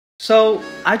So,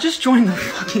 I just joined the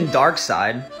fucking dark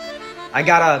side. I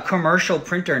got a commercial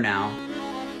printer now.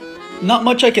 Not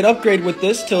much I could upgrade with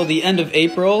this till the end of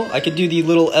April. I could do the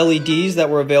little LEDs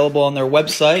that were available on their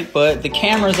website, but the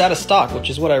camera's out of stock, which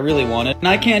is what I really wanted. And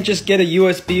I can't just get a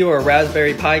USB or a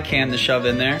Raspberry Pi cam to shove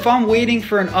in there. If I'm waiting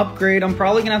for an upgrade, I'm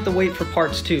probably gonna have to wait for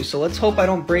parts too, so let's hope I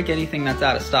don't break anything that's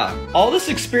out of stock. All this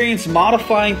experience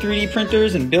modifying 3D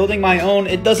printers and building my own,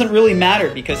 it doesn't really matter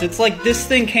because it's like this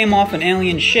thing came off an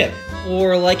alien ship.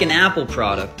 Or like an Apple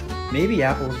product. Maybe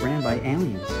Apple was ran by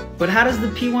aliens. But how does the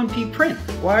P1P print?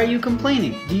 Why are you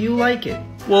complaining? Do you like it?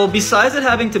 Well, besides it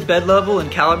having to bed level and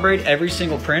calibrate every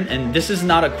single print, and this is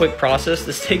not a quick process,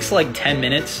 this takes like 10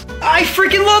 minutes. I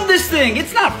freaking love this thing!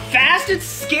 It's not fast, it's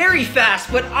scary fast,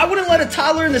 but I wouldn't let a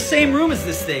toddler in the same room as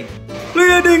this thing. Look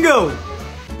at that thing go!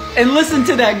 And listen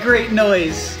to that great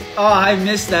noise. Oh, I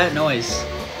miss that noise.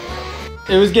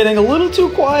 It was getting a little too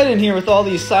quiet in here with all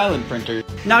these silent printers.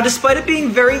 Now, despite it being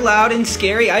very loud and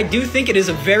scary, I do think it is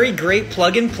a very great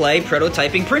plug-and-play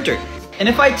prototyping printer. And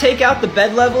if I take out the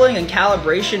bed leveling and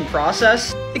calibration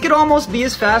process, it could almost be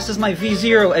as fast as my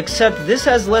V0, except this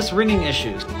has less ringing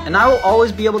issues. And I will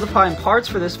always be able to find parts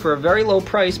for this for a very low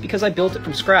price because I built it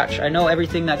from scratch. I know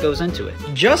everything that goes into it.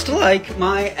 Just like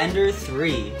my Ender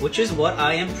 3, which is what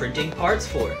I am printing parts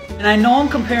for. And I know I'm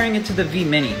comparing it to the V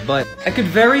Mini, but I could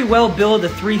very well build a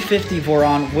 350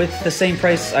 Voron with the same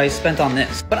price I spent on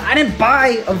this. But I didn't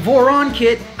buy a Voron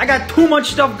kit. I got too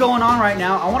much stuff going on right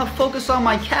now. I want to focus on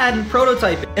my CAD and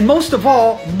prototyping. And most of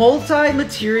all,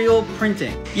 multi-material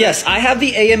printing. Yes, I have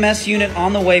the AMS unit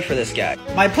on the way for this guy.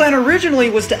 My plan originally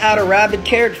was to add a rabbit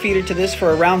carrot feeder to this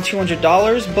for around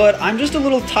 $200, but I'm just a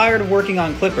little tired of working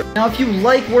on Clipper. Now, if you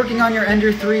like working on your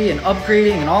Ender 3 and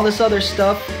upgrading and all this other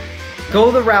stuff, go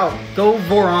the route, go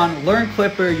Voron, learn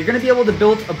Clipper. You're gonna be able to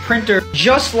build a printer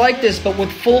just like this, but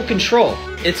with full control.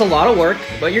 It's a lot of work,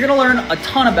 but you're gonna learn a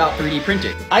ton about 3D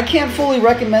printing. I can't fully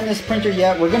recommend this printer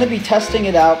yet. We're gonna be testing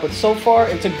it out, but so far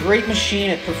it's a great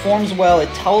machine. It performs well.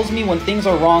 It tells me when things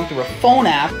are wrong through a phone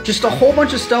app. Just a whole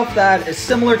bunch of stuff that is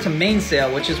similar to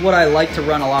Mainsail, which is what I like to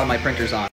run a lot of my printers on.